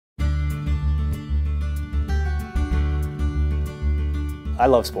I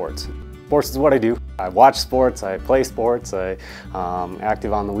love sports. Sports is what I do. I watch sports, I play sports, I'm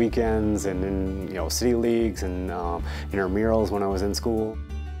active on the weekends and in city leagues and intramurals when I was in school.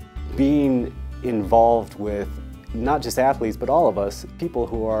 Being involved with not just athletes, but all of us, people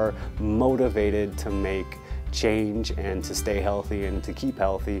who are motivated to make change and to stay healthy and to keep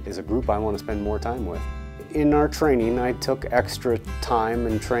healthy is a group I want to spend more time with. In our training, I took extra time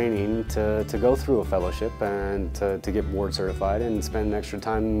and training to go through a fellowship and to get board certified and spend extra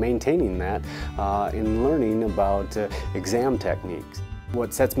time maintaining that in learning about exam techniques.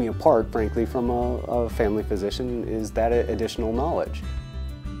 What sets me apart, frankly, from a family physician is that additional knowledge.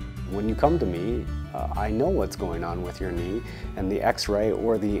 When you come to me, I know what's going on with your knee, and the x-ray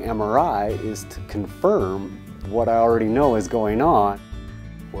or the MRI is to confirm what I already know is going on.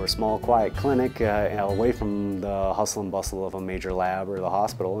 We're a small, quiet clinic away from the hustle and bustle of a major lab or the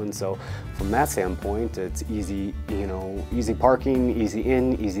hospital, and so from that standpoint, it's easy, easy parking, easy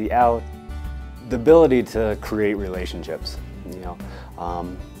in, easy out. The ability to create relationships.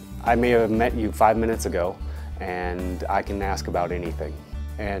 I may have met you 5 minutes ago, and I can ask about anything.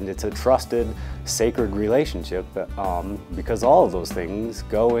 And it's a trusted, sacred relationship because all of those things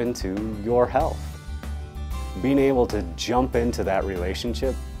go into your health. Being able to jump into that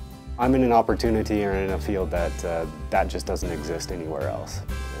relationship, I'm in an opportunity or in a field that just doesn't exist anywhere else.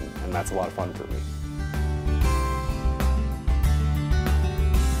 And that's a lot of fun for me.